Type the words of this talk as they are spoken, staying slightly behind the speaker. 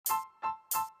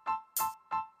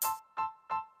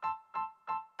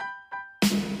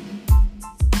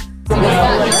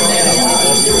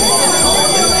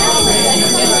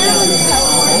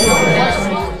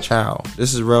Ciao,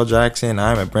 this is Rel Jackson.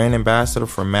 I'm a brand ambassador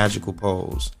for Magical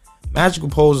Pose. Magical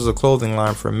Pose is a clothing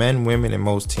line for men, women, and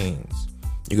most teens.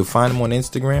 You can find them on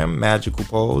Instagram, Magical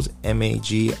Pose,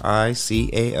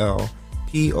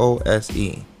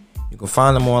 MAGICALPOSE. You can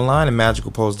find them online at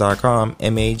magicalpose.com,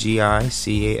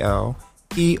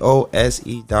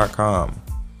 MAGICALPOSE.com.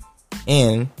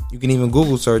 And you can even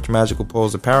Google search Magical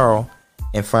Pose Apparel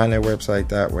and find their website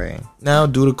that way. Now,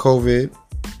 due to COVID,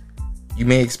 you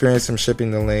may experience some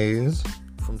shipping delays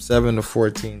from 7 to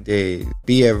 14 days.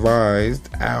 Be advised,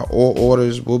 all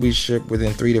orders will be shipped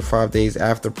within 3 to 5 days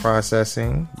after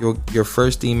processing. Your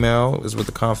first email is with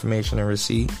the confirmation and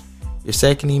receipt. Your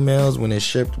second email is when it's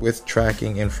shipped with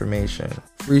tracking information.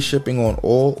 Free shipping on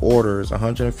all orders,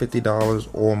 $150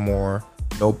 or more.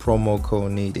 No promo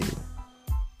code needed.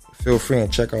 Feel free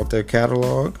and check out their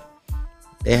catalog.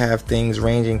 They have things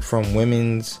ranging from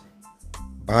women's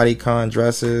bodycon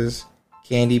dresses,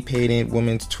 candy painted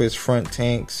women's twist front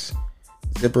tanks,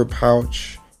 zipper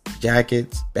pouch,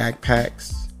 jackets,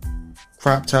 backpacks,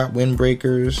 crop top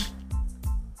windbreakers,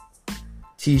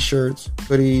 t-shirts,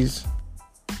 hoodies.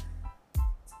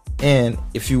 And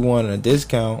if you want a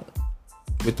discount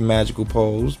with the Magical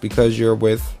Pose because you're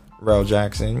with Rel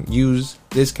Jackson, use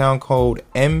discount code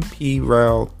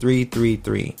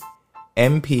MPREL333.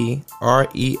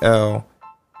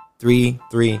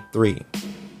 MPREL333.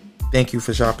 Thank you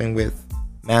for shopping with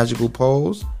Magical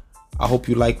Pose. I hope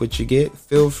you like what you get.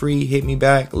 Feel free, hit me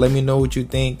back. Let me know what you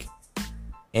think.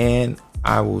 And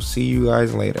I will see you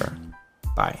guys later.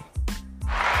 Bye.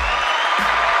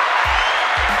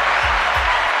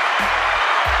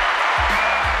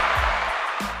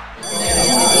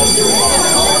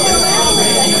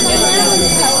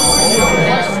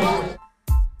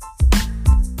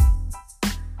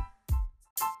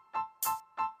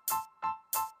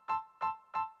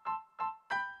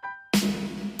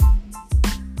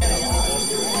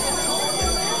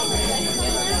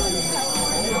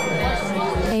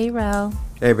 Hey, Rel.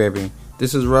 Hey, baby.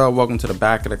 This is Rel. Welcome to the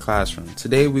back of the classroom.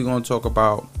 Today, we're going to talk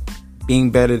about being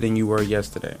better than you were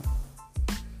yesterday.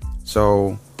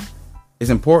 So, it's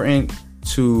important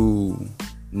to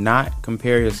not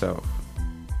compare yourself.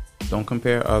 Don't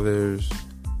compare others.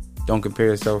 Don't compare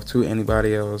yourself to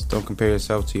anybody else. Don't compare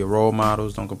yourself to your role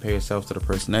models. Don't compare yourself to the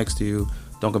person next to you.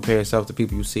 Don't compare yourself to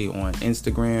people you see on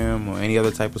Instagram or any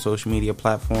other type of social media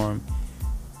platform.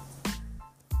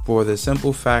 For the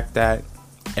simple fact that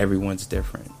everyone's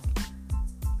different.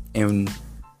 And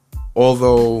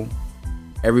although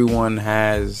everyone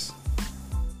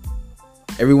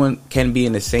can be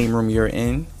in the same room you're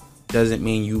in, doesn't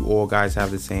mean you all guys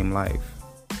have the same life.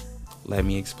 Let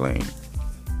me explain.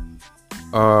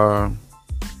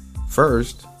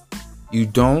 First, you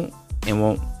don't and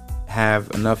won't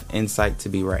have enough insight to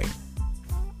be right.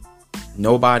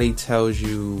 Nobody tells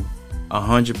you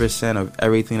 100% of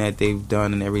everything that they've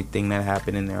done and everything that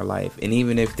happened in their life. And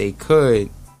even if they could,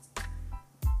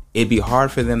 it'd be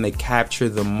hard for them to capture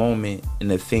the moment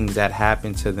and the things that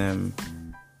happened to them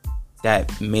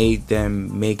that made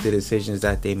them make the decisions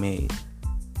that they made.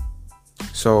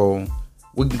 So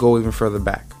we can go even further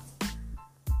back.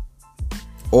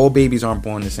 All babies aren't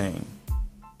born the same.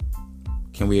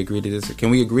 Can we agree to this? Can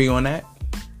we agree on that?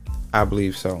 I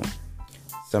believe so.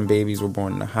 Some babies were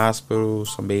born in a hospital.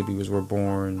 Some babies were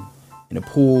born in a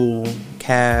pool,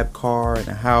 cab, car, in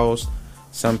a house.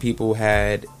 Some people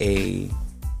had a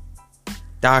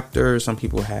doctor. Some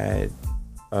people had,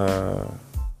 I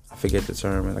forget the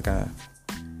term, like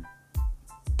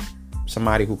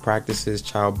somebody who practices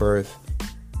childbirth,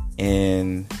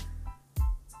 and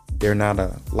they're not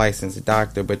a licensed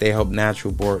doctor, but they help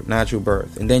natural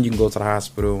birth. And then you can go to the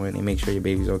hospital and they make sure your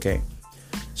baby's okay.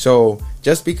 So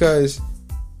just because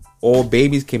all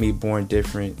babies can be born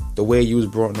different, the way you was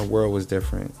brought in the world was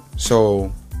different.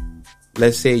 So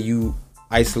let's say you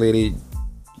isolated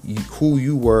who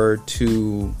you were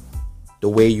to the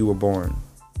way you were born.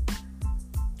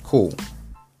 Cool.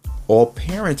 All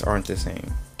parents aren't the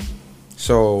same.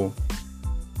 So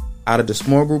out of the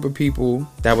small group of people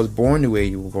that was born the way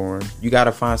you were born, you got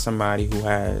to find somebody who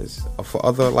has a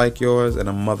father like yours and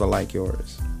a mother like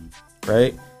yours,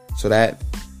 right? So that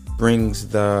brings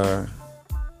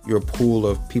your pool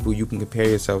of people you can compare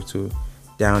yourself to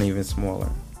down even smaller.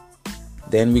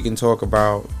 Then we can talk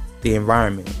about the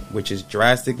environment, which is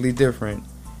drastically different,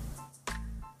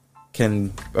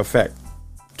 can affect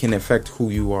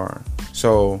who you are.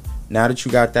 So now that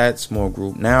you got that small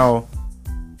group, now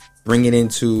bring it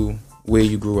into where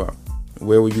you grew up.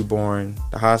 Where were you born?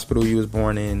 The hospital you was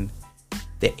born in,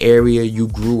 the area you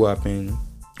grew up in,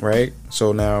 right?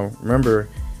 So now remember,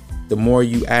 the more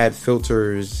you add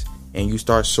filters and you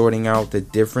start sorting out the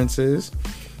differences,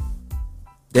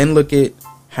 Then look at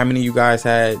how many of you guys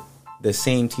had the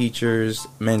same teachers,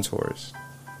 mentors.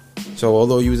 So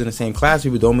although you was in the same class,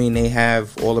 people don't mean they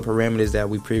have all the parameters that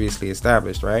we previously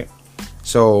established, right?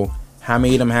 So how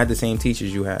many of them had the same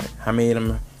teachers you had? How many of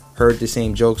them heard the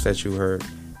same jokes that you heard?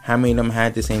 How many of them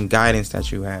had the same guidance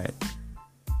that you had?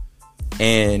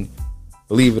 And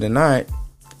believe it or not,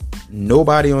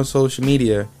 nobody on social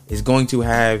media is going to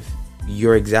have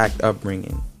your exact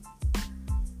upbringing.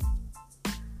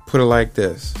 Put it like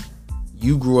this.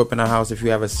 You grew up in a house, if you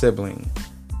have a sibling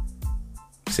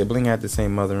had the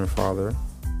same mother and father.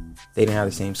 They didn't have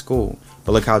the same school.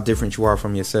 But look how different you are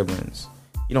from your siblings.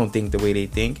 You don't think the way they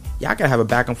think. Y'all gotta have a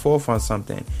back and forth on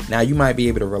something. Now, you might be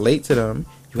able to relate to them.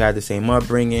 You had the same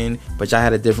upbringing, but y'all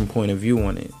had a different point of view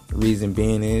on it. The reason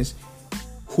being is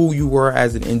who you were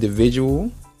as an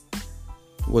individual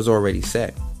was already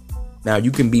set. Now,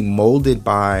 you can be molded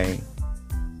by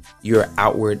your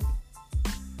outward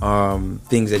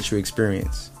things that you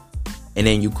experience, and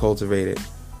then you cultivate it.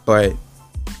 But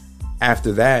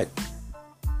after that,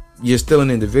 you're still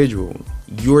an individual.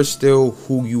 You're still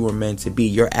who you were meant to be.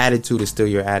 Your attitude is still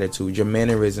your attitude. Your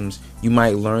mannerisms, you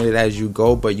might learn it as you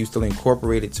go, but you still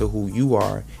incorporate it to who you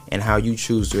are and how you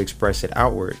choose to express it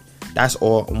outward. That's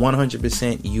all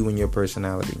 100% you and your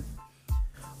personality.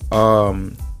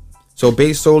 So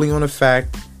based solely on the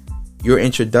fact your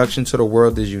introduction to the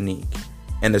world is unique,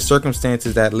 and the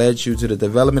circumstances that led you to the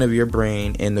development of your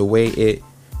brain and the way it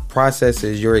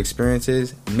processes your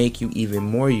experiences make you even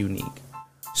more unique.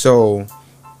 So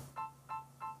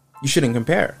you shouldn't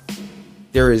compare.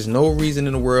 There is no reason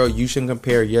in the world you shouldn't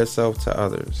compare yourself to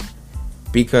others,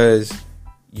 because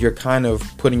you're kind of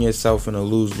putting yourself in a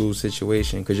lose-lose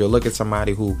situation, because you'll look at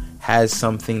somebody who has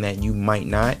something that you might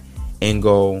not and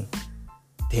go,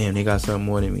 damn, they got something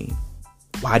more than me.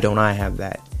 Why don't I have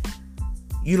that?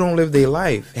 You don't live their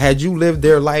life. Had you lived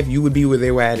their life, you would be where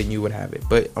they were at and you would have it.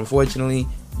 But unfortunately,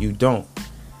 you don't.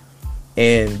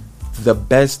 And the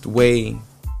best way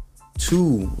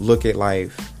to look at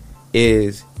life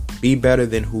is be better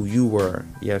than who you were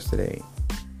yesterday.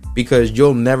 Because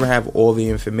you'll never have all the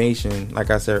information,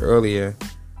 like I said earlier,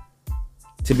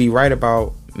 to be right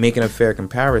about making a fair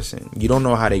comparison. You don't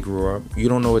know how they grew up. You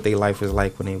don't know what their life was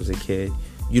like when they was a kid.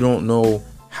 You don't know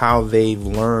how they've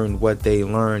learned what they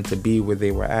learned to be where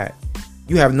they were at.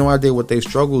 You have no idea what their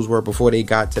struggles were before they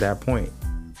got to that point.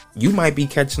 You might be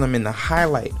catching them in the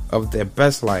highlight of their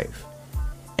best life,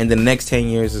 and the next 10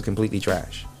 years is completely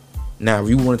trash. Now, if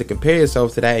you wanted to compare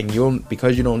yourself to that, and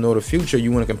because you don't know the future,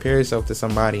 you want to compare yourself to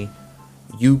somebody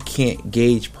you can't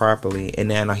gauge properly,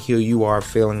 and then here you are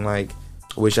feeling like,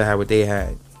 I wish I had what they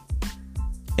had.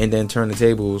 And then turn the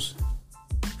tables,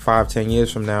 5-10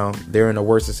 years from now, they're in a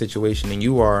worse situation than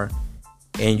you are,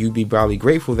 and you'd be probably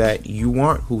grateful that you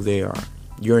aren't who they are.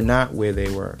 You're not where they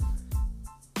were.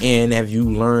 And have you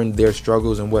learned their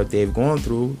struggles and what they've gone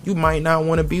through, you might not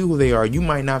want to be who they are. You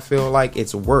might not feel like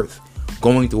it's worth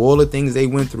going through all the things they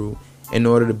went through in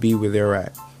order to be where they're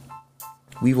at.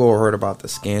 We've all heard about the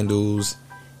scandals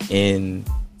in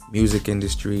music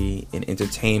industry and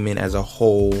entertainment as a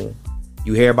whole.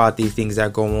 You hear about these things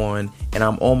that go on, and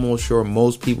I'm almost sure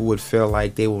most people would feel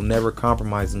like they will never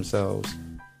compromise themselves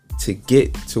to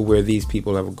get to where these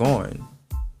people have gone.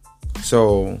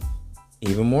 So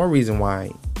even more reason why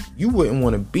you wouldn't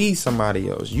want to be somebody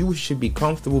else. You should be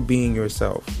comfortable being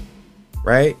yourself,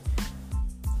 right?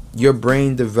 Your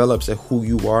brain develops at who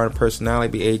you are and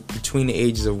personality between the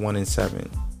ages of 1 and 7.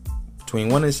 Between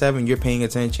 1 and 7, you're paying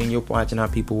attention. You're watching how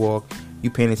people walk.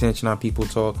 You're paying attention how people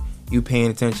talk. You're paying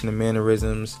attention to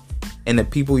mannerisms. And the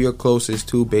people you're closest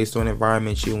to, based on the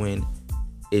environment you're in,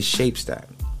 it shapes that.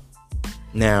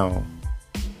 Now,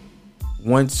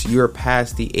 once you're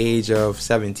past the age of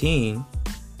 17,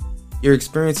 your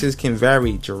experiences can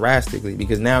vary drastically,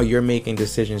 because now you're making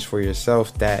decisions for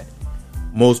yourself that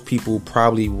most people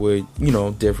probably would,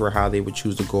 differ how they would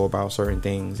choose to go about certain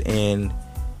things. And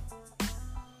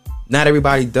not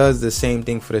everybody does the same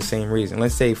thing for the same reason.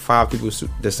 Let's say 5 people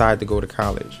decide to go to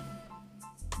college.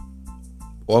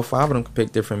 All 5 of them could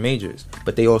pick different majors,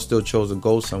 but they all still chose to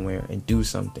go somewhere and do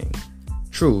something.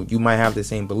 True, you might have the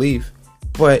same belief,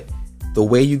 but the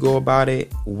way you go about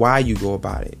it, why you go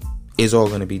about it, is all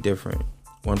going to be different.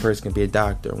 One person can be a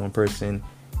doctor. One person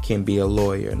can be a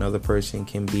lawyer. Another person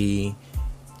can be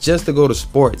just to go to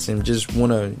sports and just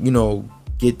want to,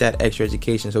 get that extra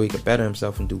education so he could better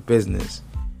himself and do business.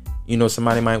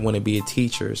 Somebody might want to be a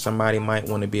teacher. Somebody might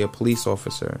want to be a police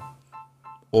officer.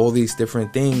 All these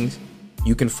different things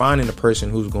you can find in a person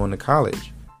who's going to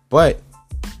college. But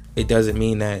it doesn't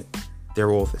mean that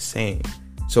they're all the same.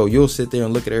 So you'll sit there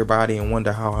and look at everybody and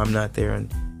wonder how I'm not there.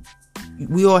 And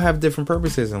we all have different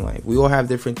purposes in life. We all have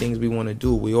different things we want to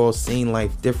do. We all seen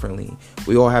life differently.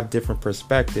 We all have different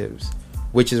perspectives,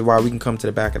 which is why we can come to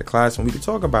the back of the class and we can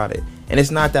talk about it. And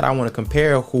it's not that I want to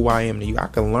compare who I am to you. I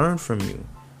can learn from you.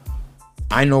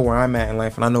 I know where I'm at in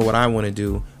life and I know what I want to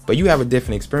do, but you have a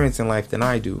different experience in life than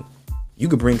I do. You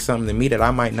could bring something to me that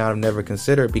I might not have never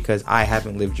considered because I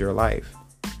haven't lived your life.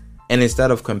 And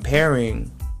instead of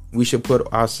comparing, we should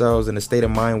put ourselves in a state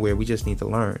of mind where we just need to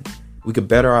learn. We could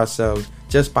better ourselves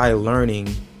just by learning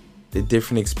the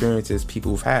different experiences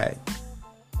people have had.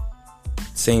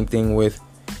 Same thing with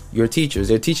your teachers.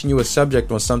 They're teaching you a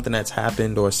subject on something that's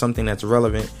happened or something that's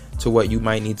relevant to what you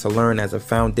might need to learn as a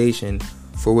foundation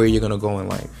for where you're going to go in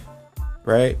life,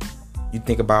 right? You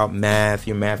think about math.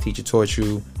 Your math teacher taught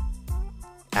you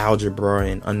algebra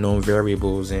and unknown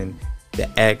variables, and the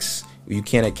X, you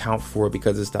can't account for it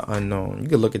because it's the unknown. You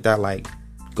could look at that like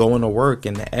going to work,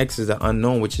 and the X is the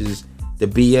unknown, which is the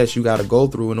BS you got to go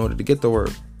through in order to get to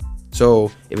work.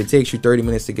 So if it takes you 30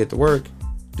 minutes to get to work,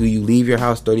 do you leave your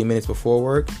house 30 minutes before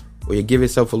work, or you give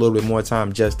yourself a little bit more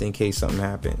time just in case something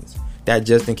happens? That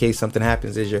just in case something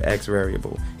happens is your X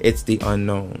variable. It's the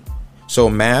unknown. So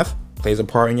math plays a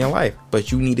part in your life,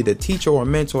 but you needed a teacher or a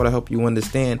mentor to help you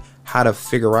understand how to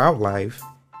figure out life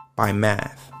by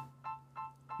math.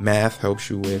 Math helps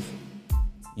you with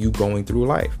you going through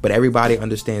life, but everybody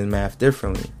understands math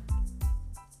differently.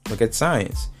 Look at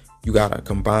science. You gotta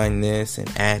combine this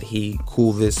and add heat,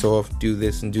 cool this off, do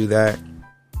this and do that.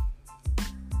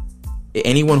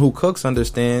 Anyone who cooks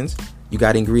understands you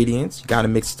got ingredients, you gotta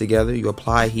mix it together, you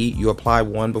apply heat, you apply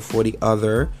one before the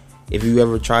other. If you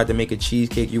ever tried to make a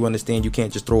cheesecake, you understand you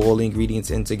can't just throw all the ingredients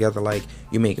in together like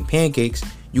you're making pancakes.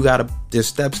 There's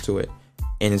steps to it.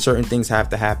 And certain things have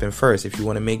to happen first. If you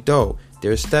want to make dough,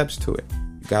 there's steps to it.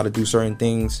 You got to do certain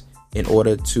things in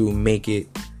order to make it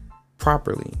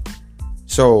properly.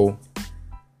 So,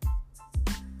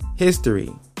 history.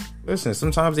 Listen,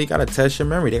 sometimes they got to test your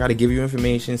memory. They got to give you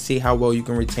information, see how well you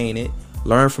can retain it,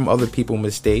 learn from other people's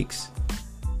mistakes.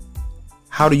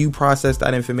 How do you process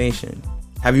that information?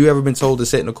 Have you ever been told to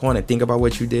sit in the corner and think about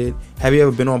what you did? Have you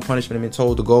ever been on punishment and been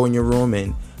told to go in your room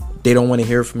and they don't want to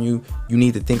hear from you? You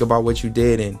need to think about what you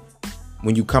did, and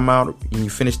when you come out and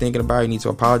you finish thinking about it, you need to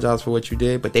apologize for what you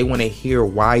did, but they want to hear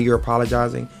why you're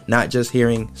apologizing, not just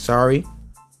hearing sorry.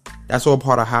 That's all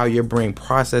part of how your brain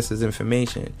processes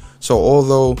information. So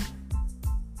although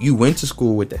you went to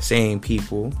school with the same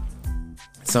people,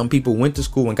 some people went to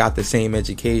school and got the same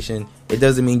education, it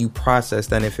doesn't mean you process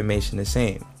that information the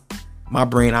same. My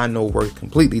brain, I know, works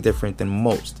completely different than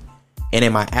most. And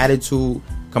in my attitude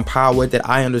compiled with it,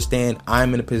 I understand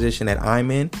I'm in a position that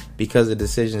I'm in because of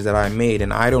decisions that I made.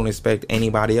 And I don't expect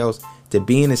anybody else to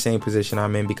be in the same position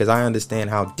I'm in because I understand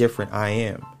how different I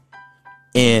am.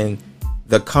 And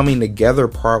the coming together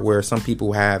part where some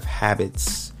people have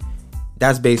habits,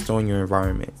 that's based on your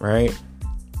environment, right?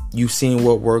 You've seen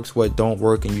what works, what don't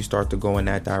work, and you start to go in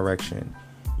that direction.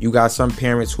 You got some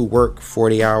parents who work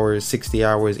 40 hours, 60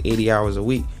 hours, 80 hours a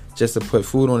week just to put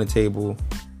food on the table.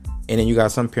 And then you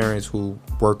got some parents who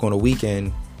work on a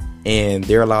weekend and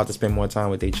they're allowed to spend more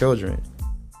time with their children.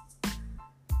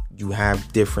 You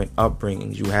have different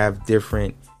upbringings. You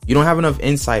don't have enough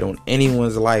insight on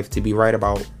anyone's life to be right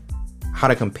about how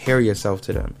to compare yourself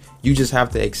to them. You just have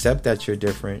to accept that you're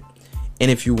different. And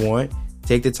if you want,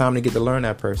 take the time to get to learn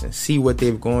that person. See what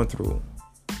they've gone through.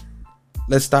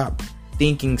 Let's stop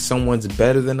thinking someone's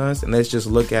better than us, and let's just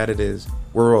look at it as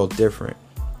we're all different.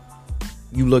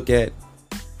 You look at,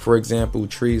 for example,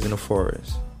 trees in a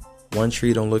forest. One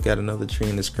tree don't look at another tree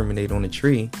and discriminate on a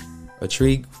tree. A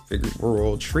tree, we're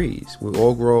all trees. We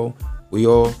all grow. We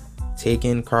all take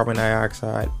in carbon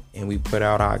dioxide and we put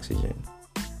out oxygen.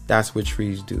 That's what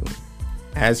trees do.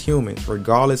 As humans,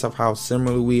 regardless of how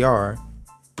similar we are,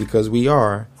 because we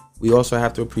also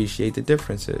have to appreciate the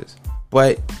differences.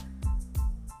 But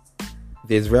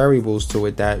there's variables to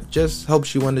it that just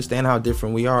helps you understand how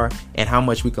different we are and how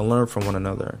much we can learn from one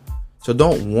another. So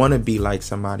don't want to be like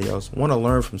somebody else. Want to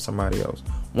learn from somebody else.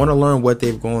 Want to learn what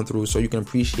they've gone through so you can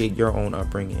appreciate your own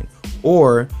upbringing.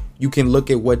 Or you can look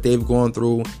at what they've gone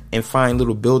through and find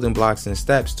little building blocks and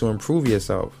steps to improve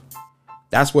yourself.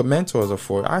 That's what mentors are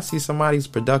for. I see somebody's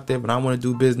productive and I want to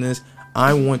do business.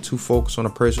 I want to focus on a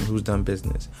person who's done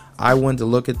business. I want to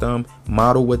look at them,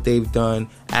 model what they've done,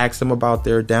 ask them about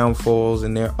their downfalls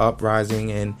and their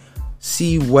uprising, and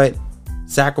see what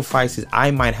sacrifices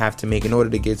I might have to make in order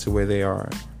to get to where they are,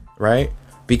 right?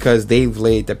 Because they've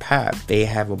laid the path. They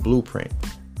have a blueprint.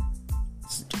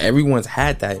 Everyone's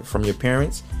had that from your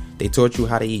parents. They taught you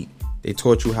how to eat. They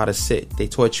taught you how to sit. They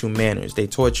taught you manners. They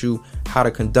taught you how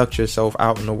to conduct yourself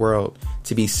out in the world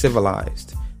to be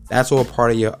civilized. That's all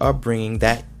part of your upbringing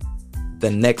that the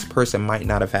next person might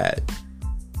not have had,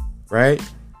 right?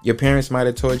 Your parents might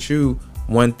have taught you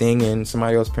one thing and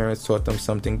somebody else's parents taught them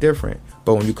something different.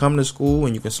 But when you come to school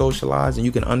and you can socialize and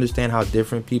you can understand how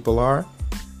different people are,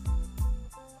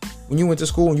 when you went to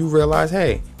school and you realize,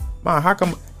 hey, Mom, how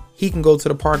come he can go to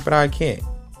the park but I can't?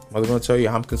 Mother's going to tell you,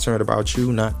 I'm concerned about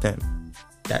you, not them.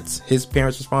 That's his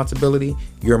parents' responsibility.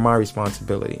 You're my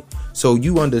responsibility. So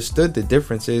you understood the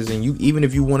differences, and you, even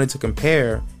if you wanted to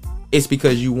compare, it's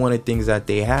because you wanted things that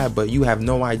they had, but you have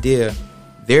no idea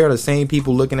they're the same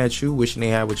people looking at you wishing they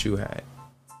had what you had.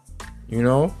 You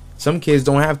know, some kids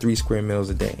don't have 3 square meals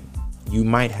a day. You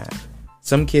might have.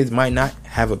 Some kids might not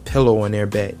have a pillow in their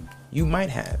bed. You might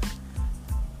have.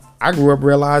 I grew up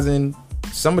realizing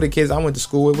some of the kids I went to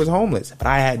school with was homeless, but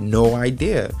I had no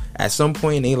idea. At some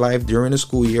point in their life during the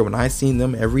school year, when I seen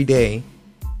them every day,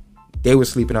 they were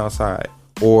sleeping outside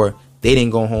or they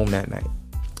didn't go home that night.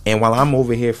 And while I'm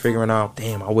over here figuring out,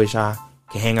 damn, I wish I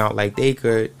could hang out like they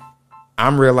could,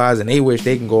 I'm realizing they wish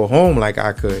they can go home like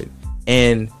I could.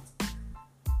 And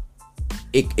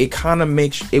it kind of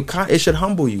makes, it should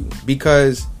humble you,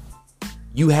 because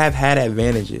you have had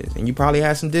advantages and you probably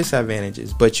had some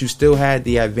disadvantages, but you still had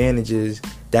the advantages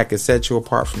that could set you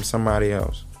apart from somebody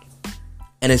else.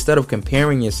 And instead of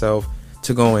comparing yourself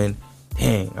to going,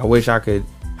 dang, I wish I could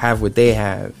have what they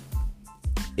have,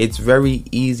 it's very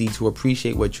easy to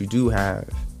appreciate what you do have.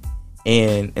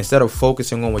 And instead of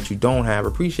focusing on what you don't have,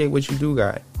 appreciate what you do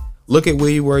got. Look at where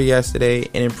you were yesterday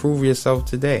and improve yourself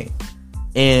today.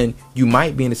 And you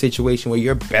might be in a situation where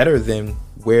you're better than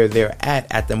where they're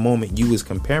at the moment you was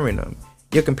comparing them.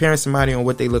 You're comparing somebody on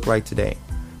what they look like today.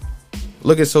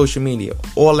 Look at social media.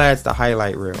 All that's the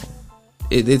highlight reel.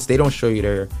 They don't show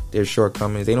you their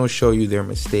shortcomings. They don't show you their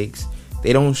mistakes.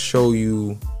 They don't show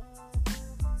you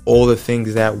all the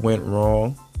things that went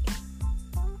wrong.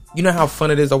 You know how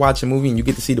fun it is to watch a movie and you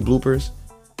get to see the bloopers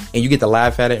and you get to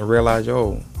laugh at it and realize,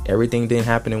 yo, everything didn't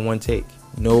happen in one take.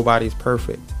 Nobody's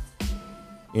perfect.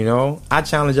 You know, I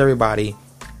challenge everybody.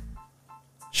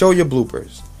 Show your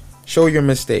bloopers. Show your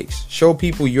mistakes. Show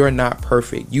people you're not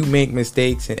perfect. You make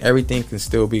mistakes and everything can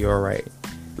still be all right.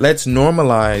 Let's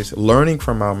normalize learning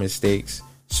from our mistakes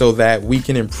so that we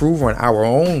can improve on our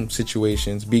own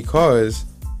situations, because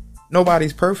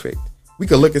nobody's perfect. We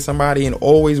could look at somebody and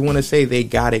always want to say they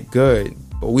got it good,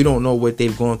 but we don't know what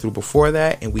they've gone through before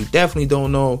that, and we definitely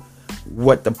don't know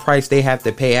what the price they have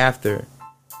to pay after.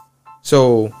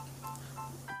 So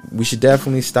we should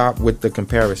definitely stop with the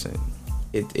comparison.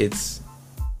 It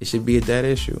should be a dead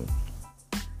issue.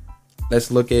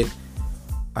 Let's look at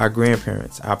our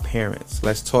grandparents, our parents.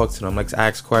 Let's talk to them. Let's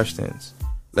ask questions.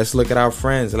 Let's look at our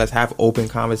friends. Let's have open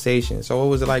conversations. So what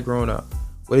was it like growing up?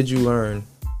 What did you learn?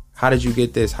 How did you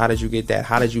get this? How did you get that?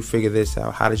 How did you figure this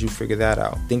out? How did you figure that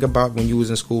out? Think about when you was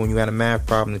in school, when you had a math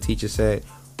problem, the teacher said,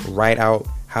 write out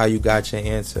how you got your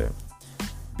answer.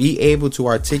 Be able to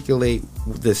articulate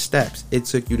the steps it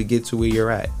took you to get to where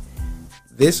you're at.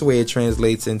 This way it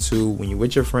translates into when you're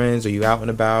with your friends or you out and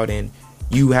about and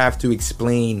you have to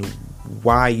explain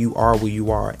why you are where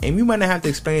you are. And you might not have to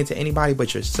explain it to anybody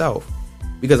but yourself,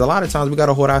 because a lot of times we got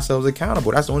to hold ourselves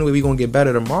accountable. That's the only way we're going to get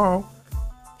better tomorrow.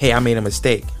 Hey, I made a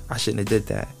mistake. I shouldn't have did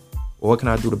that. Or what can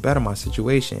I do to better my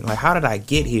situation? Like, how did I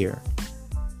get here?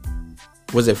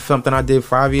 Was it something I did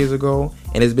 5 years ago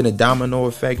and it's been a domino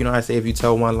effect? You know, I say if you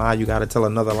tell one lie, you got to tell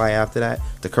another lie after that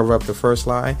to cover up the first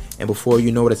lie. And before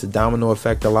you know it, it's a domino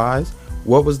effect of lies.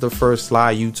 What was the first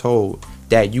lie you told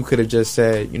that you could have just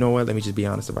said, you know what, let me just be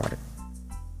honest about it.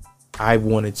 I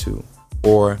wanted to,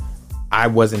 or I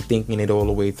wasn't thinking it all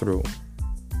the way through.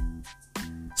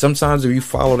 Sometimes if you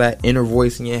follow that inner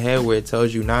voice in your head where it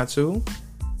tells you not to,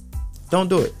 don't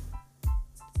do it.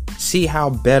 See how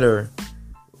better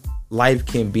life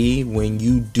can be when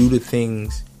you do the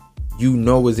things you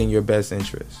know is in your best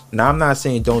interest. Now, I'm not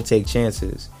saying don't take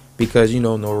chances, because, you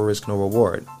know, no risk, no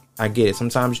reward. I get it.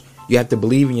 Sometimes you have to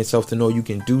believe in yourself to know you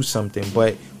can do something.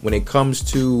 But when it comes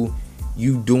to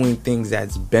you doing things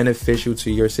that's beneficial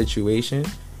to your situation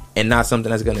and not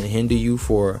something that's going to hinder you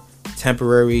for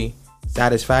temporary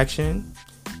satisfaction,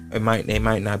 it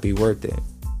might not be worth it.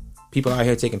 People out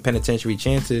here taking penitentiary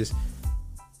chances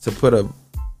to put a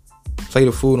plate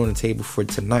of food on the table for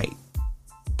tonight.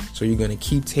 So you're going to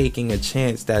keep taking a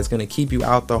chance that's going to keep you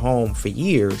out the home for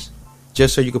years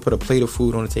just so you can put a plate of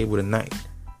food on the table tonight.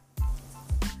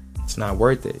 It's not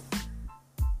worth it.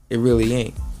 It really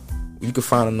ain't. You can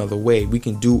find another way. We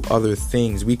can do other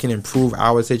things. We can improve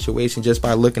our situation just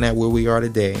by looking at where we are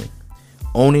today,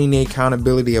 owning the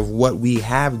accountability of what we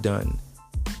have done,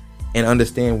 and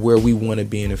understand where we want to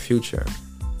be in the future.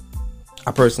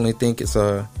 I personally think it's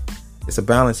a It's a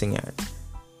balancing act.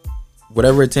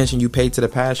 Whatever attention you pay to the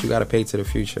past, you got to pay to the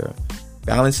future.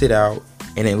 Balance it out,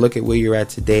 and then look at where you're at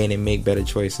today and then make better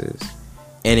choices.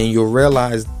 And then you'll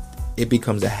realize it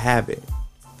becomes a habit.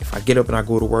 If I get up and I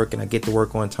go to work and I get to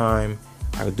work on time,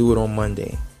 I could do it on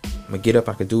Monday. I'm going to get up,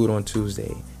 I could do it on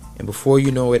Tuesday. And before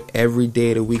you know it, every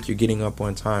day of the week, you're getting up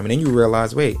on time. And then you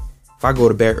realize, wait, if I go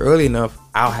to bed early enough,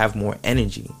 I'll have more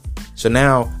energy. So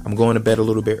now I'm going to bed a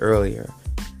little bit earlier.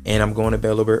 And I'm going to bed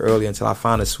a little bit earlier until I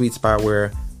find a sweet spot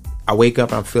where I wake up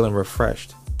and I'm feeling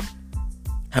refreshed.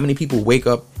 How many people wake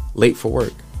up late for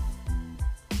work?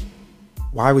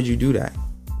 Why would you do that?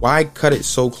 Why cut it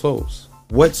so close?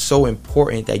 What's so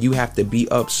important that you have to be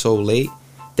up so late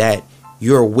that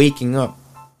you're waking up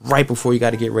right before you got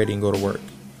to get ready and go to work?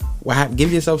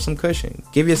 Give yourself some cushion.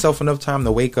 Give yourself enough time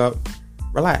to wake up,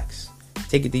 relax,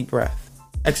 take a deep breath,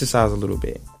 exercise a little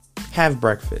bit, have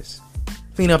breakfast,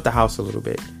 clean up the house a little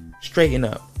bit, straighten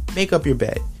up, make up your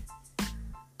bed,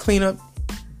 clean up,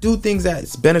 do things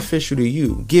that's beneficial to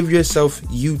you. Give yourself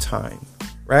you time,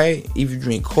 right? If you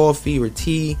drink coffee or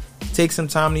tea, take some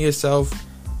time to yourself,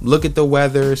 look at the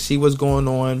weather, see what's going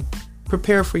on,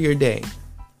 prepare for your day,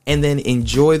 and then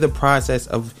enjoy the process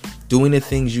of doing the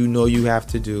things you know you have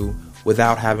to do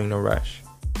without having to rush.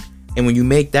 And when you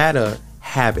make that a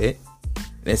habit,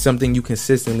 and it's something you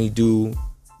consistently do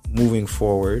moving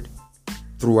forward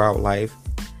throughout life,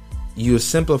 you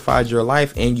simplified your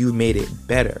life and you made it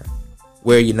better,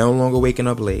 where you're no longer waking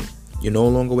up late, you're no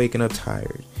longer waking up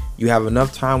tired. You have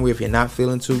enough time where if you're not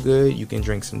feeling too good, you can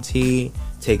drink some tea,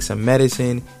 take some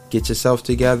medicine, get yourself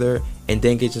together, and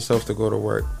then get yourself to go to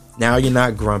work. Now you're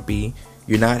not grumpy,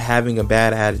 you're not having a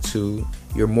bad attitude,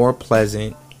 you're more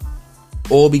pleasant,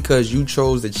 all because you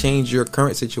chose to change your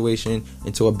current situation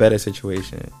into a better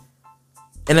situation.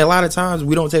 And a lot of times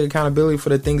we don't take accountability for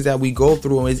the things that we go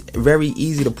through, and it's very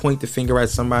easy to point the finger at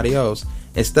somebody else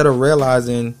instead of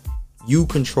realizing you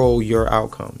control your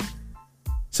outcome.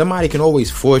 Somebody can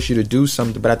always force you to do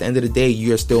something, but at the end of the day,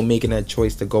 you're still making that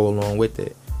choice to go along with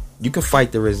it. You can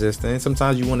fight the resistance.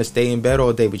 Sometimes you want to stay in bed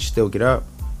all day, but you still get up.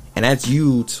 And that's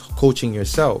you coaching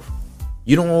yourself.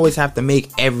 You don't always have to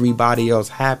make everybody else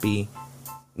happy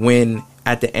when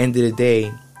at the end of the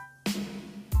day,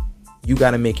 you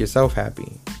got to make yourself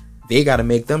happy. They got to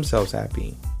make themselves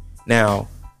happy. Now,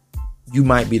 you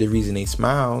might be the reason they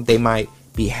smile. They might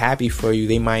be happy for you.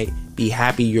 They might be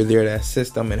happy you're there to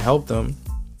assist them and help them.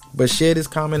 But share this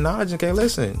common knowledge. Okay,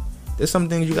 listen, there's some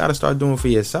things you got to start doing for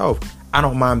yourself. I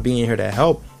don't mind being here to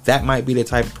help. That might be the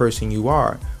type of person you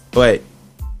are. But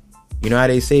you know how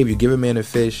they say, if you give a man a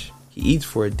fish, he eats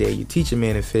for a day. You teach a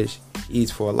man a fish, he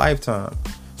eats for a lifetime.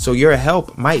 So your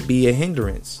help might be a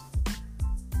hindrance.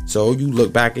 So you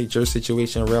look back at your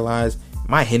situation and realize,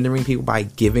 am I hindering people by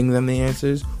giving them the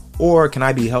answers? Or can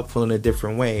I be helpful in a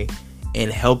different way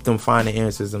and help them find the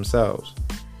answers themselves?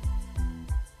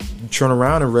 You turn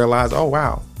around and realize, oh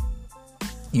wow,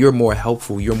 you're more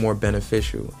helpful, you're more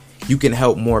beneficial. You can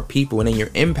help more people, and then your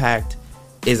impact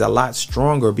is a lot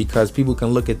stronger because people can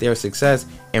look at their success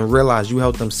and realize you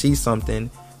helped them see something,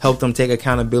 help them take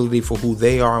accountability for who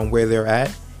they are and where they're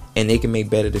at, and they can make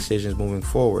better decisions moving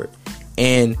forward.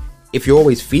 And if you're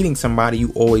always feeding somebody,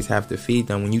 you always have to feed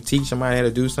them. When you teach somebody how to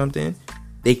do something,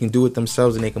 they can do it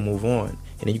themselves and they can move on.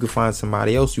 And then you can find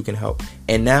somebody else you can help.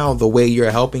 And now the way you're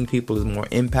helping people is more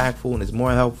impactful and it's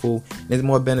more helpful and it's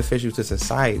more beneficial to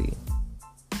society.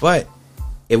 But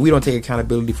if we don't take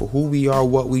accountability for who we are,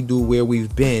 what we do, where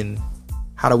we've been,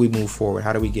 how do we move forward?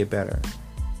 How do we get better?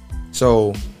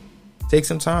 So take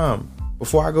some time.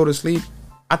 Before I go to sleep,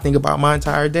 I think about my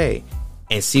entire day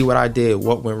and see what I did,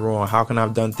 what went wrong, how can I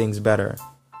have done things better.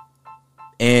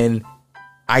 And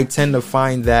I tend to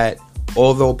find that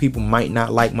although people might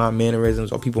not like my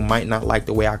mannerisms or people might not like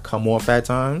the way I come off at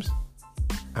times,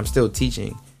 I'm still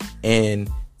teaching. And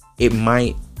it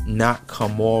might not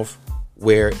come off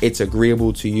where it's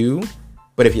agreeable to you.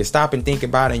 But if you stop and think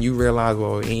about it and you realize,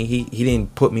 well, he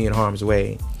didn't put me in harm's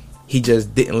way. He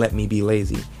just didn't let me be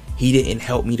lazy. He didn't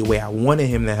help me the way I wanted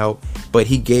him to help, but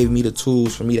he gave me the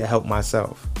tools for me to help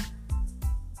myself.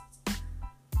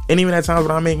 And even at times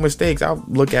when I make mistakes, I'll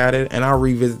look at it and I'll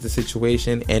revisit the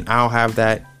situation and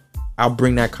I'll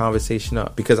bring that conversation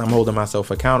up because I'm holding myself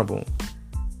accountable.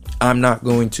 I'm not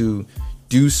going to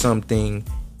do something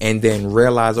and then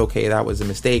realize, okay, that was a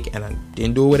mistake and I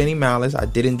didn't do it with any malice. I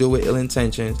didn't do it with ill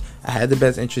intentions. I had the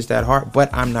best interest at heart,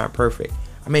 but I'm not perfect.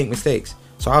 I make mistakes.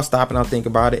 So I'll stop and I'll think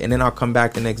about it and then I'll come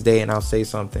back the next day and I'll say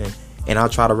something and I'll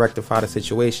try to rectify the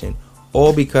situation.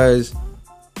 All because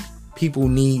people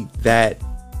need that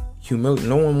humility.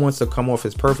 No one wants to come off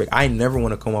as perfect. I never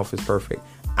want to come off as perfect.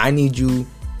 I need you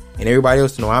and everybody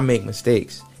else to know I make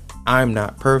mistakes. I'm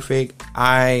not perfect.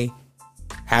 I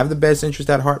have the best interest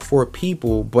at heart for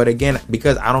people. But again,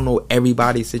 because I don't know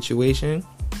everybody's situation,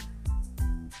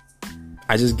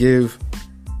 I just give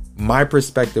my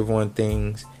perspective on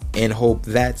things and hope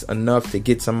that's enough to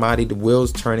get somebody the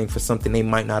wheels turning for something they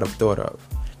might not have thought of.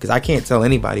 Because I can't tell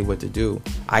anybody what to do.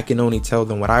 I can only tell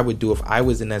them what I would do if I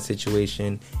was in that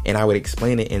situation, and I would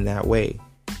explain it in that way.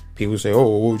 People say,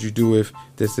 oh, what would you do if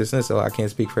this, and so I can't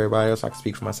speak for everybody else. I can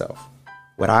speak for myself.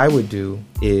 What I would do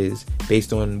is,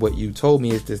 based on what you told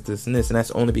me, is this, and this. And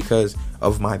that's only because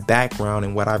of my background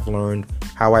and what I've learned,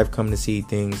 how I've come to see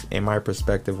things, and my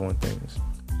perspective on things.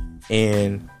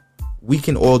 And we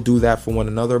can all do that for one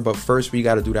another, but first we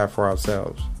got to do that for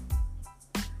ourselves.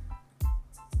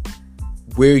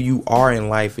 Where you are in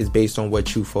life is based on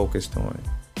what you focused on.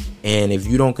 And if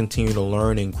you don't continue to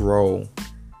learn and grow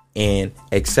and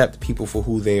accept people for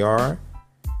who they are,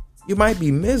 you might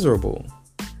be miserable.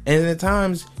 And at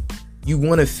times you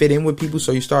want to fit in with people,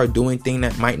 so you start doing things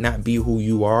that might not be who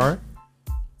you are.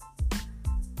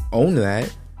 Own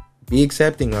that, be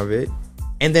accepting of it,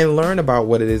 and then learn about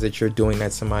what it is that you're doing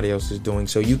that somebody else is doing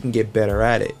so you can get better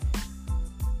at it.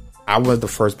 I was the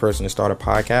first person to start a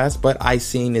podcast, but I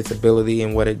seen its ability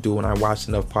and what it do, and I watched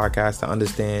enough podcasts to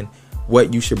understand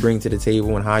what you should bring to the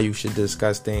table and how you should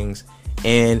discuss things.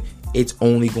 And it's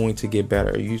only going to get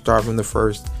better. You start from the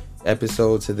first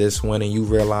episode to this one, and you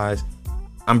realize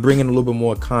I'm bringing a little bit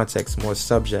more context, more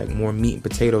subject, more meat and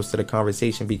potatoes to the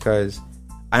conversation, because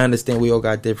I understand we all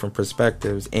got different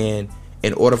perspectives. And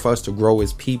in order for us to grow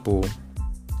as people,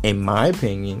 in my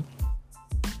opinion,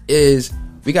 is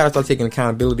we got to start taking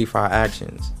accountability for our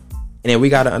actions. And then we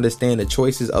got to understand the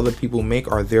choices other people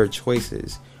make are their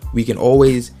choices. We can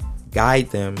always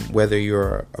guide them, whether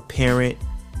you're a parent,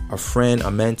 a friend, a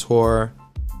mentor,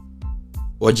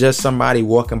 or just somebody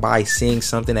walking by seeing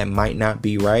something that might not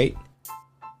be right.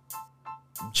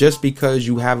 Just because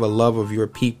you have a love of your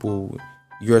people,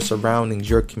 your surroundings,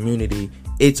 your community,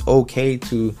 it's okay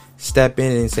to step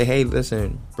in and say, hey,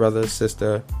 listen, brother,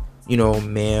 sister,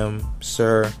 ma'am,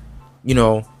 sir,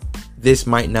 this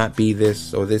might not be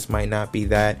this, or this might not be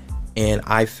that, and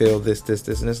I feel this,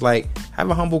 and it's like, have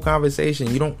a humble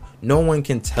conversation. No one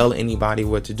can tell anybody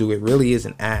what to do. It really is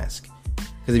an ask,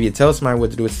 because if you tell somebody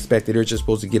what to do, it's expected they're just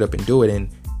supposed to get up and do it. And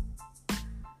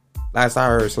last I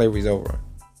heard, slavery's over,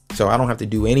 so I don't have to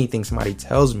do anything somebody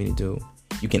tells me to do.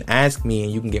 You can ask me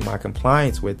and you can get my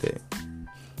compliance with it.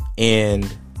 And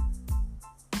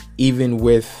even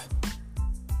with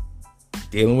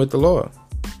dealing with the law,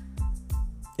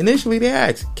 initially they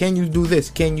ask, can you do this?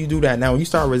 Can you do that? Now, when you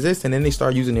start resisting, then they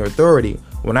start using their authority.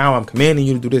 Well, now I'm commanding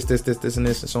you to do this, and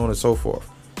this, and so on and so forth.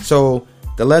 So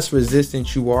the less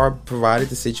resistant you are, provided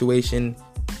the situation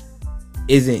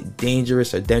isn't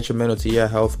dangerous or detrimental to your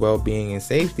health, well-being, and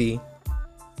safety,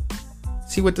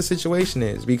 see what the situation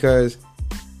is. Because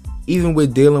even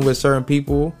with dealing with certain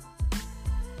people,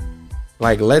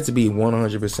 like, let's be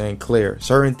 100% clear,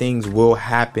 certain things will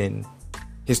happen.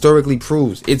 Historically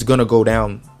proves it's going to go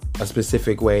down a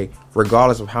specific way,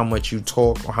 regardless of how much you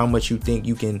talk or how much you think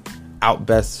you can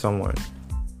outbest someone.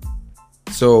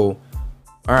 So,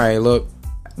 all right, look,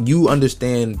 you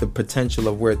understand the potential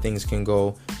of where things can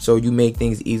go, so you make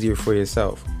things easier for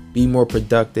yourself. Be more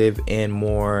productive and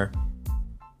more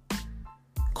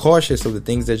cautious of the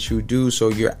things that you do, so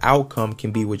your outcome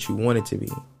can be what you want it to be.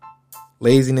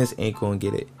 Laziness ain't gonna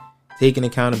get it. Taking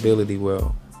accountability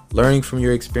will. Learning from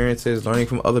your experiences, learning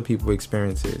from other people's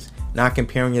experiences. Not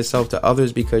comparing yourself to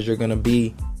others, because you're gonna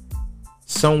be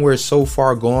somewhere so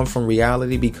far gone from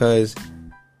reality, because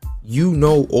you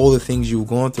know all the things you've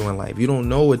gone through in life. You don't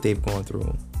know what they've gone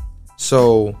through.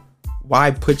 So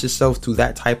why put yourself through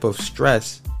that type of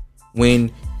stress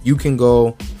when you can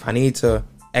go, if I need to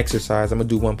exercise, I'm gonna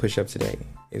do 1 push-up today.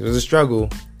 It was a struggle.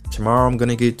 Tomorrow I'm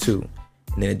gonna get 2.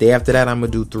 And then the day after that, I'm gonna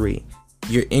do 3.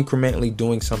 You're incrementally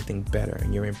doing something better,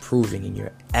 and you're improving, and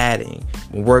you're adding.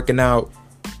 When working out,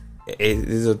 it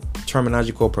is a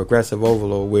terminology called progressive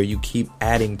overload, where you keep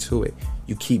adding to it.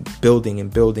 You keep building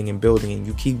and building and building, and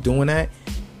you keep doing that,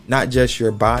 not just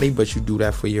your body, but you do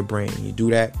that for your brain. You do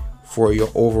that for your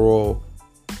overall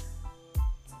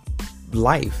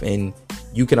life, and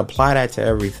you can apply that to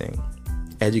everything.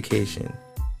 Education,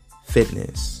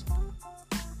 fitness,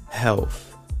 health.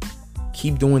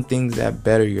 Keep doing things that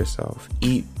better yourself.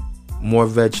 Eat more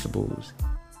vegetables.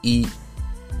 Eat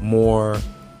more,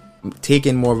 take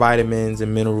in more vitamins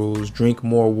and minerals. Drink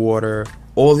more water.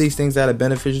 All these things that are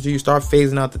beneficial to you. Start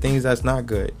phasing out the things that's not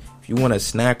good. If you want to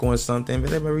snack on something,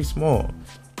 they're very small.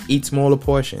 Eat smaller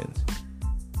portions.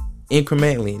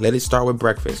 Incrementally. Let it start with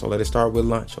breakfast, or let it start with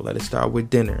lunch, or let it start with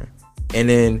dinner. And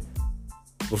then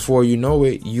before you know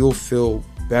it, you'll feel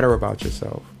better about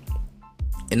yourself.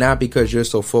 And not because you're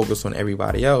so focused on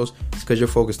everybody else, it's because you're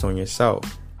focused on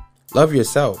yourself. Love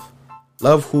yourself.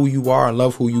 Love who you are and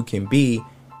love who you can be.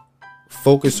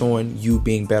 Focus on you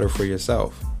being better for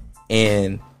yourself.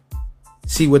 And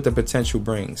see what the potential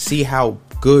brings. See how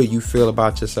good you feel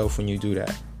about yourself when you do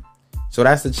that. So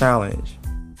that's the challenge.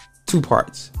 2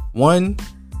 parts. 1,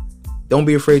 don't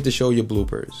be afraid to show your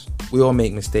bloopers. We all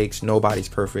make mistakes. Nobody's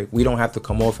perfect. We don't have to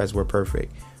come off as we're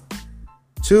perfect.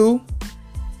 2,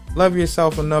 love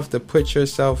yourself enough to put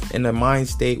yourself in a mind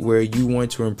state where you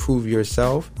want to improve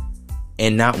yourself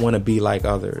and not want to be like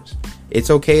others. It's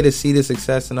okay to see the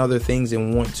success in other things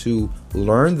and want to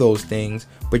learn those things,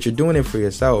 but you're doing it for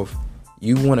yourself.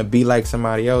 You want to be like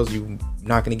somebody else. You're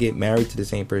not going to get married to the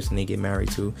same person they get married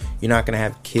to. You're not going to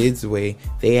have kids the way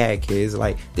they had kids.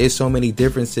 Like, there's so many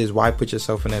differences. Why put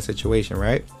yourself in that situation,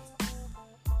 right?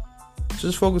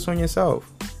 Just focus on yourself.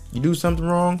 You do something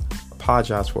wrong,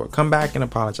 apologize for it. Come back and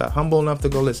apologize. Humble enough to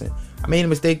go, listen, I made a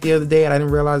mistake the other day and I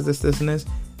didn't realize this, and this.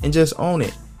 And just own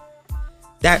it.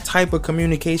 That type of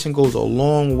communication goes a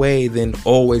long way than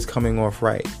always coming off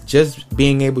right. Just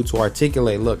being able to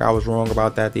articulate, look, I was wrong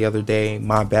about that the other day.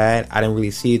 My bad. I didn't really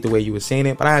see it the way you were saying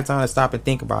it, but I had time to stop and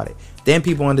think about it. Then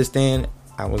people understand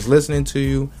I was listening to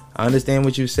you. I understand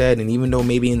what you said. And even though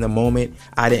maybe in the moment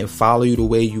I didn't follow you the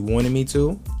way you wanted me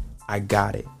to, I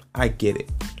got it. I get it.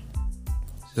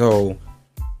 So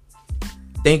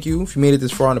thank you if you made it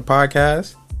this far on the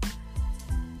podcast.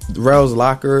 Rel's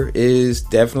locker is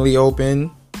definitely open.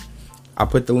 I'll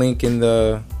put the link in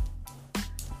the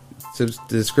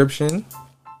description.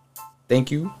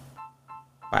 Thank you.